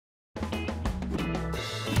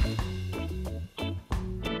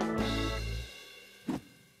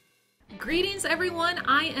Greetings everyone,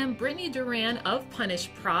 I am Brittany Duran of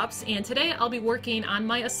Punish Props, and today I'll be working on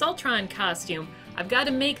my Assaultron costume. I've got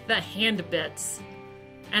to make the hand bits.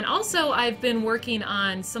 And also I've been working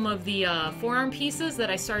on some of the forearm pieces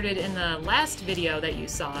that I started in the last video that you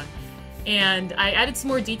saw. And I added some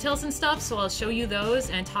more details and stuff, so I'll show you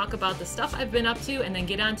those and talk about the stuff I've been up to and then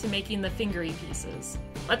get on to making the fingery pieces.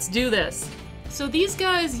 Let's do this! So these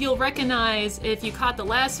guys you'll recognize if you caught the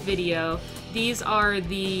last video. These are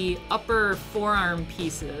the upper forearm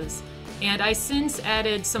pieces. And I since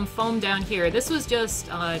added some foam down here. This was just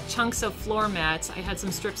chunks of floor mats. I had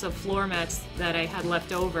some strips of floor mats that I had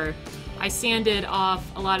left over. I sanded off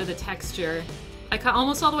a lot of the texture. I cut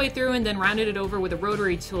almost all the way through and then rounded it over with a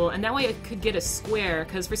rotary tool, and that way I could get a square,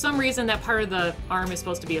 because for some reason that part of the arm is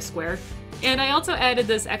supposed to be a square. And I also added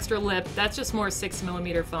this extra lip, that's just more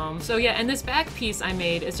 6mm foam. So yeah, and this back piece I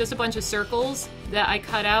made is just a bunch of circles that I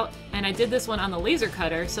cut out, and I did this one on the laser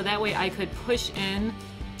cutter, so that way I could push in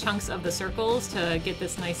chunks of the circles to get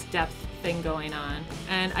this nice depth thing going on.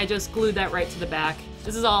 And I just glued that right to the back.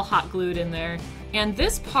 This is all hot glued in there. And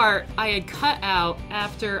this part I had cut out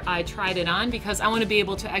after I tried it on because I want to be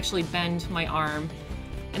able to actually bend my arm.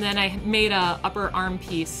 And then I made a upper arm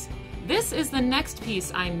piece. This is the next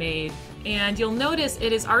piece I made, and you'll notice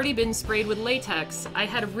it has already been sprayed with latex. I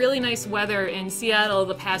had really nice weather in Seattle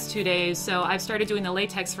the past 2 days, so I've started doing the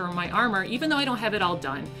latex for my armor, even though I don't have it all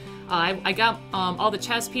done. I got all the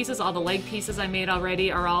chest pieces, all the leg pieces I made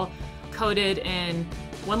already are all coated in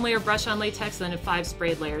 1 layer of brush-on latex and then 5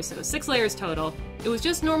 sprayed layers, so 6 layers total. It was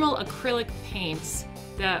just normal acrylic paints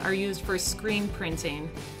that are used for screen printing,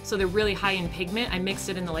 so they're really high in pigment. I mixed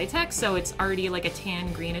it in the latex, so it's already like a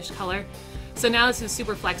tan greenish color. So now this is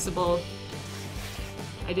super flexible.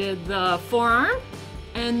 I did the forearm,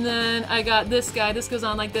 and then I got this guy. This goes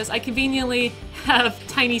on like this. I conveniently have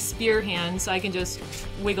tiny spear hands, so I can just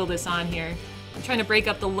wiggle this on here. I'm trying to break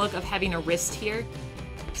up the look of having a wrist here.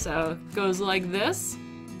 So it goes like this.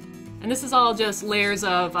 And this is all just layers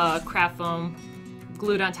of craft foam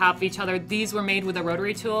glued on top of each other. These were made with a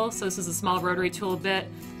rotary tool, so this is a small rotary tool bit.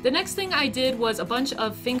 The next thing I did was a bunch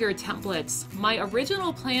of finger templates. My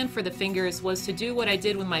original plan for the fingers was to do what I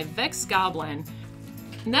did with my Vex Goblin.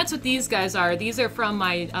 And that's what these guys are. These are from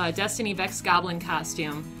my Destiny Vex Goblin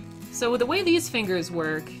costume. So the way these fingers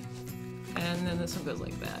work, and then this one goes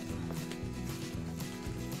like that.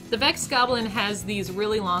 The Vex Goblin has these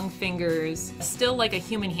really long fingers, still like a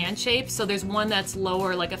human hand shape, so there's one that's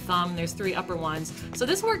lower like a thumb, there's 3 upper ones. So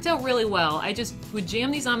this worked out really well. I just would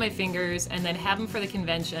jam these on my fingers and then have them for the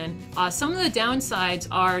convention. Some of the downsides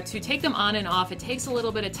are to take them on and off. It takes a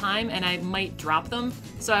little bit of time and I might drop them.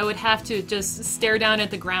 So I would have to just stare down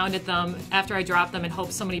at the ground at them after I drop them and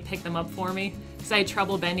hope somebody picked them up for me, because I had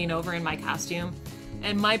trouble bending over in my costume.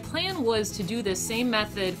 And my plan was to do this same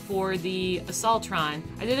method for the Assaultron.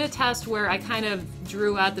 I did a test where I kind of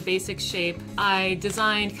drew out the basic shape. I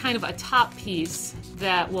designed kind of a top piece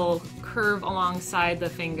that will curve alongside the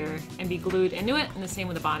finger and be glued into it, and the same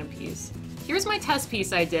with the bottom piece. Here's my test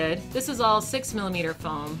piece I did. This is all 6mm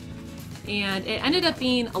foam, and it ended up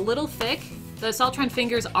being a little thick. The Assaultron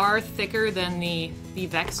fingers are thicker than the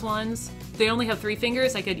Vex ones. They only have 3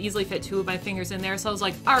 fingers. I could easily fit 2 of my fingers in there, so I was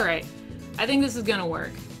like, alright, I think this is gonna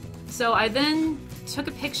work. So I then took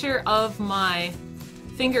a picture of my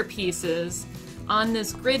finger pieces on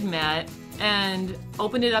this grid mat and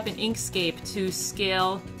opened it up in Inkscape to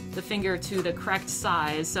scale the finger to the correct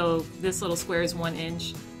size. So this little square is 1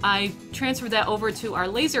 inch. I transferred that over to our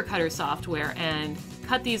laser cutter software and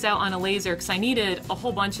cut these out on a laser because I needed a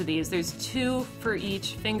whole bunch of these. There's 2 for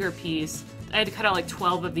each finger piece. I had to cut out like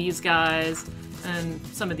 12 of these guys and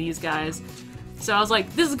some of these guys. So I was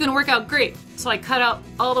like, this is gonna work out great. So I cut out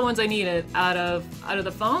all the ones I needed out of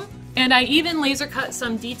the foam, and I even laser cut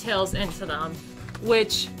some details into them,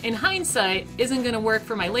 which in hindsight isn't gonna work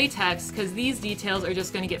for my latex because these details are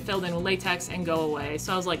just gonna get filled in with latex and go away.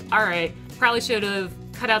 So I was like, all right, probably should have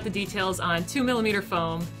cut out the details on 2mm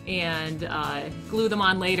foam and glue them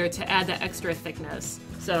on later to add that extra thickness.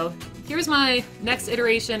 So here's my next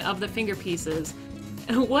iteration of the finger pieces.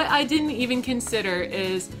 And what I didn't even consider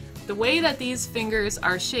is the way that these fingers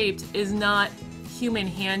are shaped is not human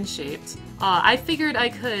hand shaped. I figured I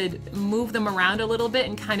could move them around a little bit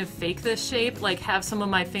and kind of fake this shape, like have some of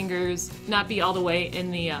my fingers not be all the way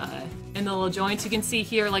in the little joints. You can see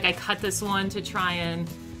here, like I cut this one to try and,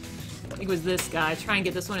 I think it was this guy, try and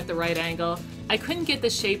get this one at the right angle. I couldn't get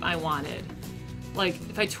the shape I wanted. Like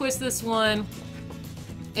if I twist this one,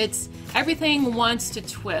 everything wants to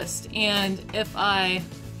twist, and if I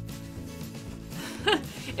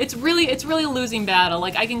it's really a losing battle.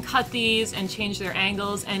 Like I can cut these and change their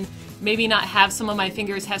angles, and maybe not have some of my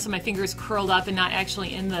fingers, have some of my fingers curled up and not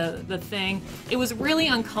actually in the thing. It was really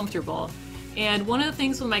uncomfortable. And one of the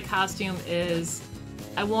things with my costume is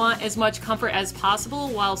I want as much comfort as possible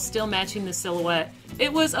while still matching the silhouette.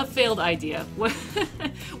 It was a failed idea,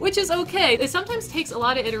 which is okay. It sometimes takes a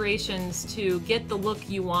lot of iterations to get the look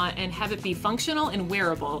you want and have it be functional and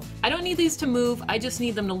wearable. I don't need these to move, I just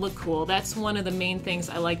need them to look cool. That's one of the main things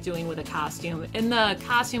I like doing with a costume. In the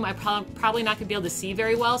costume, I'm probably not gonna be able to see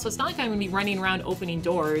very well, so it's not like I'm gonna be running around opening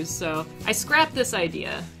doors, so I scrapped this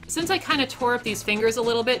idea. Since I kind of tore up these fingers a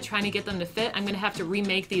little bit trying to get them to fit, I'm going to have to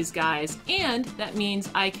remake these guys, and that means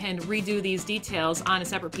I can redo these details on a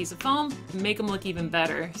separate piece of foam, make them look even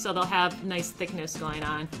better, so they'll have nice thickness going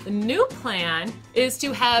on. The new plan is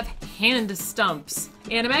to have hand stumps,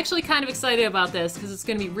 and I'm actually kind of excited about this because it's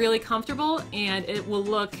going to be really comfortable and it will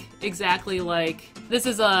look exactly like, this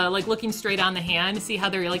is like looking straight on the hand. See how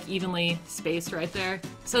they're like evenly spaced right there?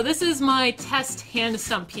 So this is my test hand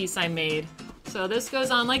stump piece I made. So this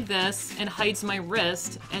goes on like this and hides my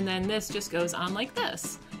wrist, and then this just goes on like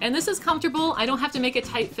this. And this is comfortable. I don't have to make a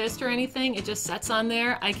tight fist or anything. It just sets on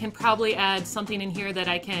there. I can probably add something in here that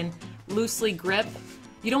I can loosely grip.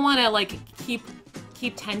 You don't want to like keep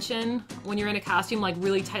tension when you're in a costume, like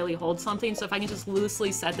really tightly hold something. So if I can just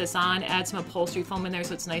loosely set this on, add some upholstery foam in there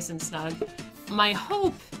so it's nice and snug. My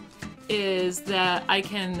hope is that I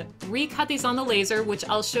can recut these on the laser, which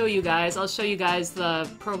I'll show you guys. I'll show you guys the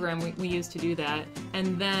program we use to do that,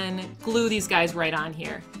 and then glue these guys right on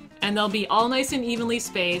here. And they'll be all nice and evenly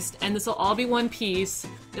spaced, and this will all be one piece.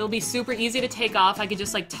 It'll be super easy to take off. I could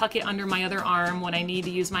just like tuck it under my other arm when I need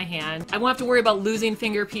to use my hand. I won't have to worry about losing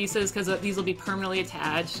finger pieces because these will be permanently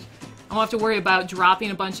attached. I won't have to worry about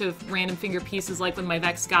dropping a bunch of random finger pieces like with my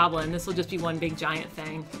Vex Goblin. This will just be one big giant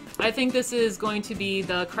thing. I think this is going to be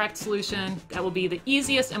the correct solution that will be the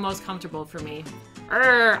easiest and most comfortable for me.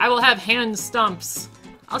 I will have hand stumps.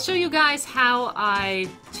 I'll show you guys how I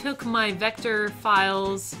took my vector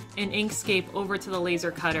files in Inkscape over to the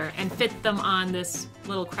laser cutter and fit them on this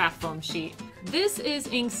little craft foam sheet. This is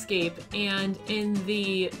Inkscape, and in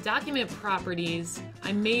the document properties,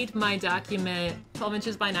 I made my document 12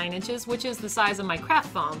 inches by 9 inches, which is the size of my craft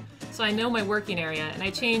foam. So I know my working area, and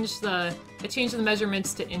I changed the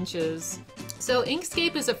measurements to inches. So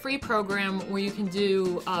Inkscape is a free program where you can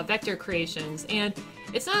do vector creations, and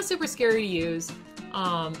it's not super scary to use.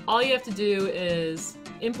 All you have to do is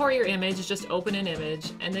import your image, just open an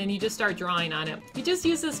image, and then you just start drawing on it. You just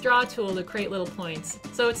use this draw tool to create little points.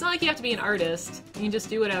 So it's not like you have to be an artist. You can just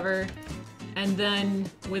do whatever. And then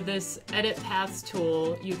with this edit paths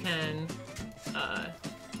tool, you can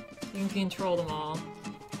control them all.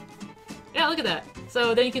 Yeah, look at that.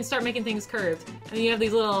 So then you can start making things curved. And then you have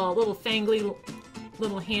these little fangly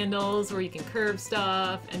little handles where you can curve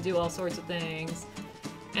stuff and do all sorts of things.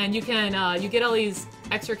 And you can, you get all these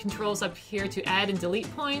extra controls up here to add and delete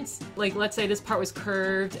points. Like, let's say this part was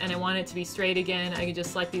curved and I want it to be straight again. I can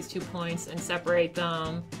just select these 2 points and separate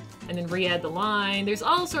them and then re-add the line. There's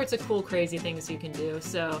all sorts of cool, crazy things you can do.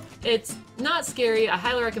 So it's not scary. I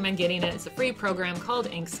highly recommend getting it. It's a free program called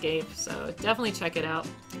Inkscape, so definitely check it out.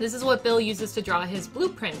 This is what Bill uses to draw his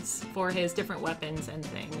blueprints for his different weapons and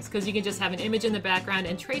things, because you can just have an image in the background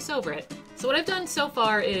and trace over it. So what I've done so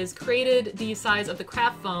far is created the size of the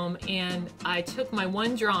craft foam, and I took my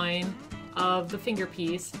one drawing of the finger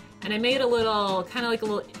piece and I made a little, kind of like a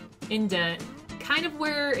little indent, kind of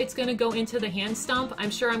where it's going to go into the hand stump. I'm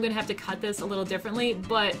sure I'm going to have to cut this a little differently,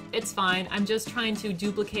 but it's fine. I'm just trying to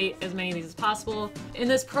duplicate as many of these as possible. In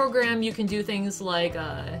this program, you can do things like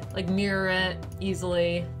mirror it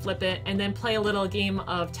easily, flip it, and then play a little game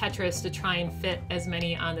of Tetris to try and fit as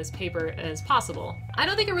many on this paper as possible. I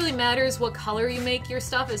don't think it really matters what color you make your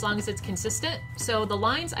stuff as long as it's consistent. So the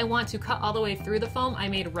lines I want to cut all the way through the foam, I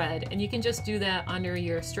made red, and you can just do that under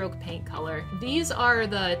your stroke paint color. These are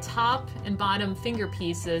the top and bottom finger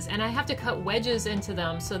pieces, and I have to cut wedges into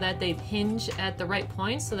them so that they hinge at the right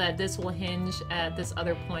points, so that this will hinge at this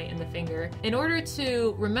other point in the finger. In order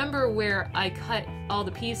to remember where I cut all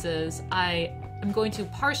the pieces, I am going to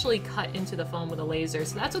partially cut into the foam with a laser.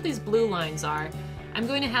 So that's what these blue lines are. I'm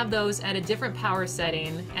going to have those at a different power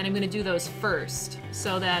setting, and I'm going to do those first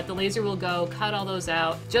so that the laser will go cut all those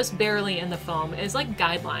out just barely in the foam. It's like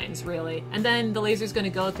guidelines, really. And then the laser's going to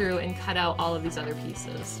go through and cut out all of these other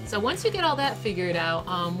pieces. So once you get all that figured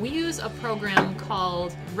out, we use a program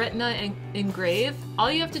called Retina Engrave. All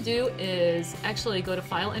you have to do is actually go to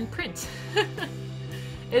File and Print.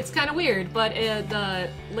 It's kind of weird, but the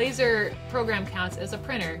laser program counts as a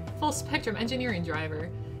printer. Full spectrum engineering driver.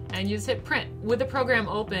 And you just hit print. With the program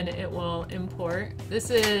open, it will import. This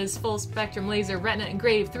is Full Spectrum Laser Retina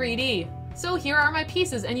Engrave 3D. So here are my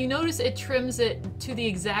pieces, and you notice it trims it to the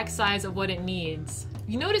exact size of what it needs.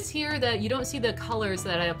 You notice here that you don't see the colors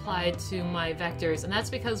that I applied to my vectors, and that's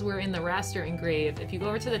because we're in the raster engrave. If you go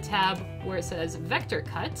over to the tab where it says vector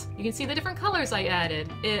cut, you can see the different colors I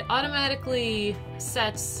added. It automatically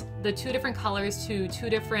sets the two different colors to two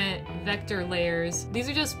different vector layers. These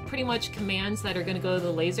are just pretty much commands that are going to go to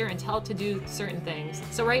the laser and tell it to do certain things.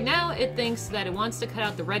 So right now it thinks that it wants to cut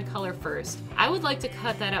out the red color first. I would like to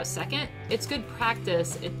cut that out second. It's good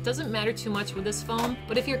practice. It doesn't matter too much with this foam,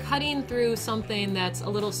 but if you're cutting through something that's a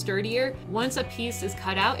little sturdier, once a piece is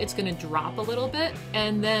cut out, it's going to drop a little bit,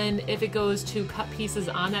 and then if it goes to cut pieces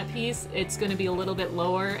on that piece, it's going to be a little bit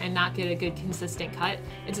lower and not get a good consistent cut.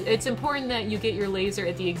 It's important that you get your laser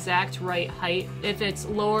at the exact right height. If it's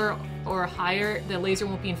lower or higher, the laser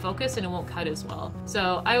won't be in focus and it won't cut as well.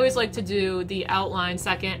 So I always like to do the outline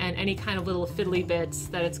second and any kind of little fiddly bits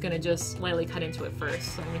that it's going to just lightly cut into it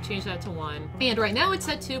first. So I'm going to change that to 1. And right now it's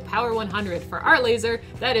set to power 100. For our laser,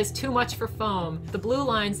 that is too much for foam. The blue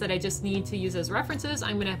lines that I just need to use as references,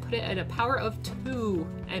 I'm going to put it at a power of 2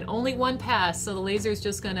 and only 1 pass. So the laser is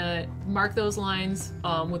just going to mark those lines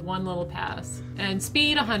with 1 little pass. And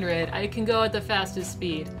speed 100. I can go at the fastest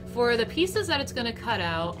speed. For the pieces that it's going to cut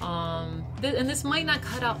out, and this might not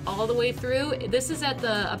cut out all the way through, this is at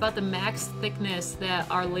about the max thickness that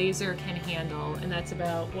our laser can handle, and that's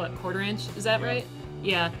about, what, 1/4 inch? Is that right?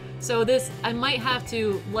 Yeah. So this, I might have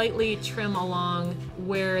to lightly trim along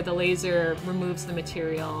where the laser removes the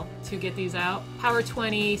material to get these out. Power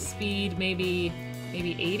 20, speed maybe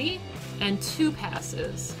 80. And 2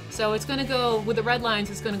 passes. So it's going to go, with the red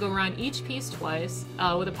lines, it's going to go around each piece twice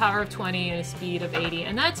with a power of 20 and a speed of 80.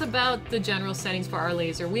 And that's about the general settings for our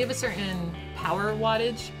laser. We have a certain power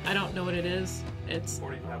wattage. I don't know what it is. It's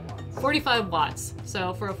 45 watts. 45 watts.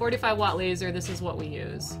 So for a 45 watt laser, this is what we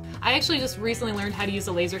use. I actually just recently learned how to use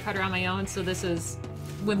a laser cutter on my own, so this is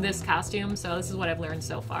with this costume, so this is what I've learned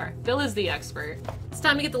so far. Bill is the expert. It's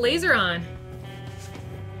time to get the laser on.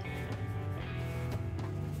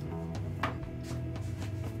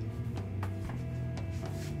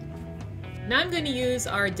 Now I'm going to use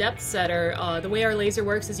our depth setter. The way our laser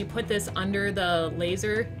works is you put this under the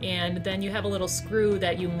laser and then you have a little screw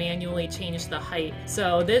that you manually change the height.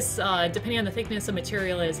 So this, depending on the thickness of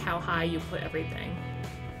material, is how high you put everything.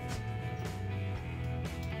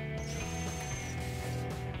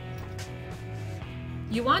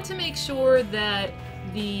 You want to make sure that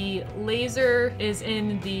the laser is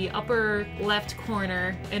in the upper left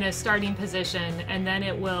corner in a starting position, and then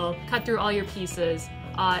it will cut through all your pieces.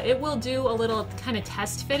 It will do a little kind of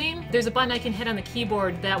test fitting. There's a button I can hit on the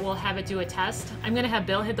keyboard that will have it do a test. I'm going to have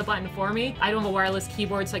Bill hit the button for me. I don't have a wireless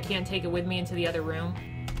keyboard, so I can't take it with me into the other room.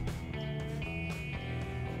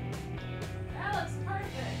 That looks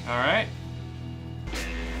perfect. All right.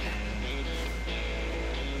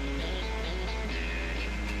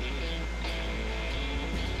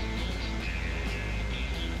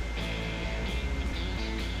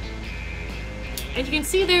 And you can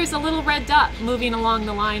see there's a little red dot moving along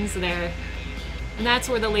the lines there. And that's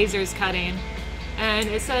where the laser is cutting. And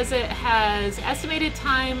it says it has estimated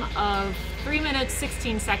time of 3 minutes,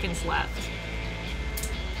 16 seconds left.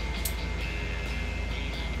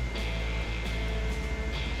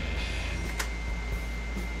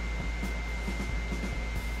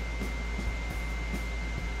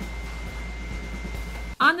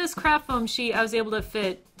 On this craft foam sheet, I was able to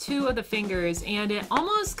fit 2 of the fingers, and it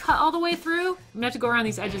almost cut all the way through. I'm gonna have to go around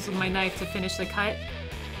these edges with my knife to finish the cut.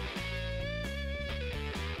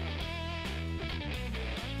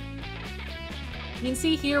 You can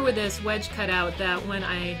see here with this wedge cutout that when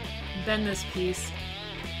I bend this piece,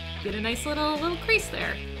 get a nice little crease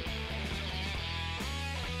there.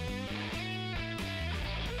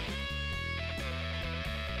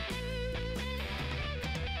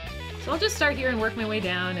 So I'll just start here and work my way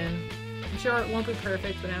down, and I'm sure it won't be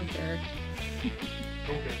perfect, but I don't care.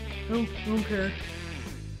 Okay. I don't care.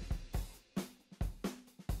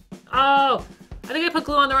 Oh! I think I put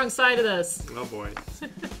glue on the wrong side of this. Oh boy.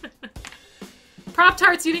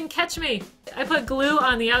 Prop-Tarts, you didn't catch me! I put glue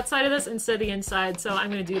on the outside of this instead of the inside, so I'm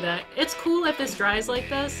gonna do that. It's cool if this dries like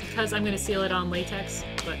this, because I'm gonna seal it on latex,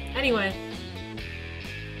 but anyway.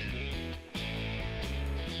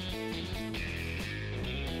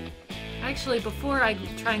 Actually, before I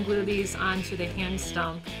try and glue these onto the hand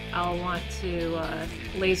stump, I'll want to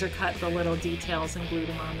laser cut the little details and glue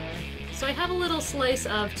them on there. So I have a little slice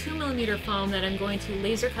of 2mm foam that I'm going to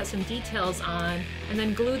laser cut some details on and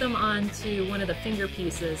then glue them onto one of the finger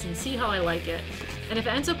pieces and see how I like it. And if it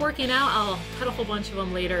ends up working out, I'll cut a whole bunch of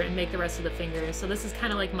them later and make the rest of the fingers. So this is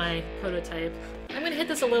kind of like my prototype. I'm gonna hit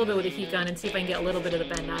this a little bit with a heat gun and see if I can get a little bit of the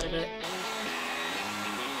bend out of it.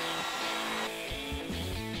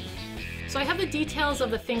 So I have the details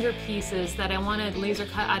of the finger pieces that I wanted laser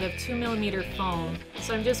cut out of 2mm foam.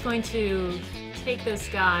 So I'm just going to take this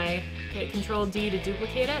guy, hit Control-D to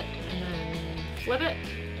duplicate it, and then flip it.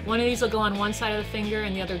 One of these will go on one side of the finger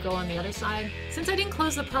and the other go on the other side. Since I didn't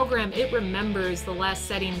close the program, it remembers the last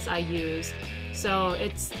settings I used. So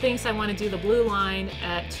it thinks I want to do the blue line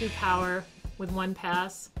at 2 power with 1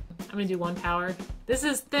 pass. I'm going to do 1 power. This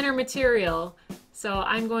is thinner material, so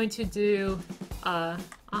I'm going to do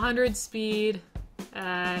 100 speed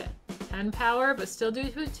at 10 power, but still do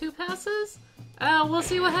 2 passes? We'll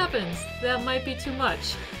see what happens. That might be too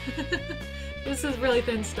much. This is really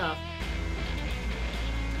thin stuff.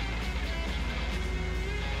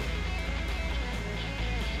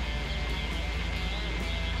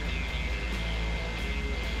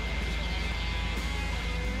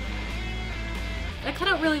 That cut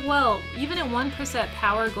out really well. Even at 1%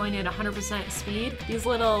 power going at 100% speed, these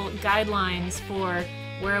little guidelines for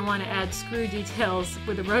where I want to add screw details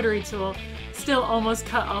with the rotary tool still almost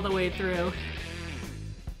cut all the way through.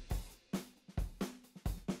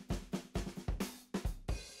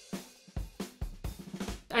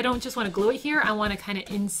 I don't just want to glue it here, I want to kind of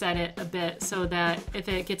inset it a bit so that if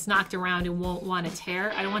it gets knocked around it won't want to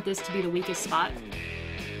tear. I don't want this to be the weakest spot.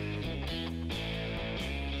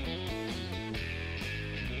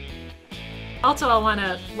 Also, I want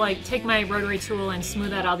to take my rotary tool and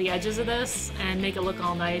smooth out all the edges of this and make it look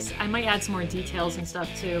all nice. I might add some more details and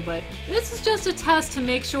stuff too, but this is just a test to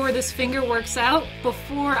make sure this finger works out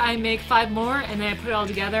before I make 5 more and then I put it all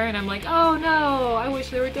together and I'm like, oh no, I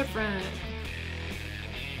wish they were different.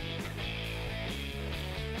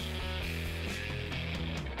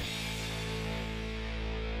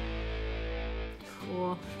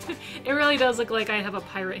 Cool. It really does look like I have a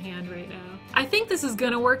pirate hand right now. I think this is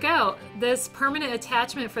gonna work out. This permanent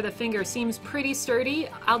attachment for the finger seems pretty sturdy.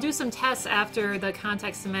 I'll do some tests after the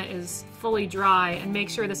contact cement is fully dry and make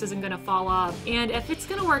sure this isn't gonna fall off. And if it's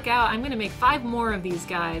gonna work out, I'm gonna make 5 more of these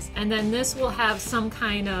guys. And then this will have some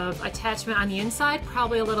kind of attachment on the inside,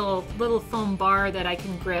 probably a little foam bar that I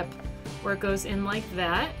can grip where it goes in like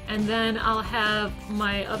that. And then I'll have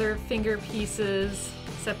my other finger pieces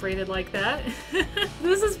separated like that.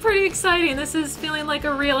 This is pretty exciting. This is feeling like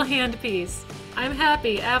a real hand piece. I'm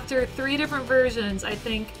happy. After 3 different versions, I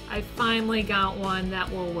think I finally got one that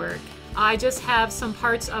will work. I just have some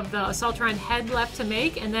parts of the Assaultron head left to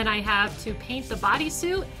make, and then I have to paint the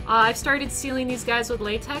bodysuit. I've started sealing these guys with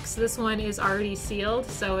latex. This one is already sealed,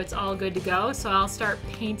 so it's all good to go. So I'll start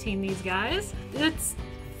painting these guys. It's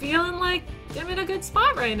feeling like I'm in a good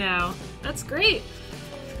spot right now. That's great.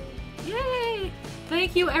 Yay!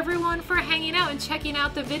 Thank you everyone for hanging out and checking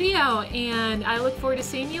out the video, and I look forward to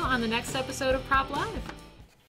seeing you on the next episode of Prop Live.